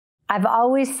I've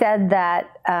always said that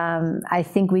I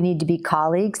think we need to be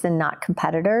colleagues and not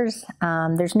competitors.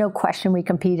 There's no question we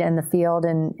compete in the field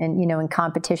and in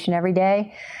competition every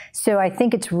day. So I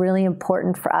think it's really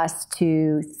important for us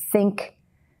to think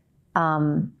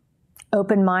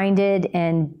open-minded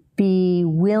and be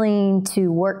willing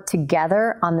to work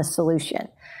together on the solution.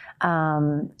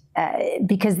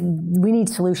 Because we need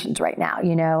solutions right now,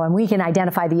 and we can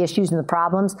identify the issues and the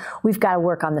problems. We've got to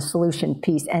work on the solution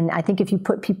piece. And I think if you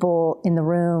put people in the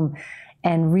room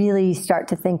and really start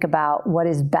to think about what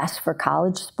is best for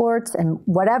college sports and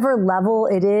whatever level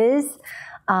it is,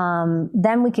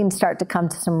 then we can start to come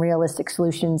to some realistic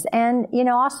solutions and,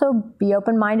 also be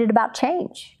open-minded about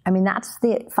change. I mean, that's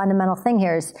the fundamental thing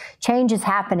here is change is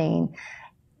happening.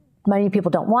 Many people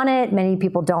don't want it. Many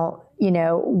people don't,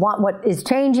 want what is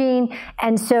changing.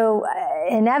 And so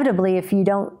inevitably, if you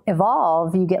don't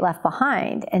evolve, you get left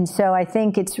behind. And so I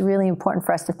think it's really important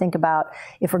for us to think about,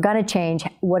 if we're going to change,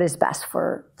 what is best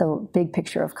for the big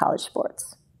picture of college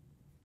sports.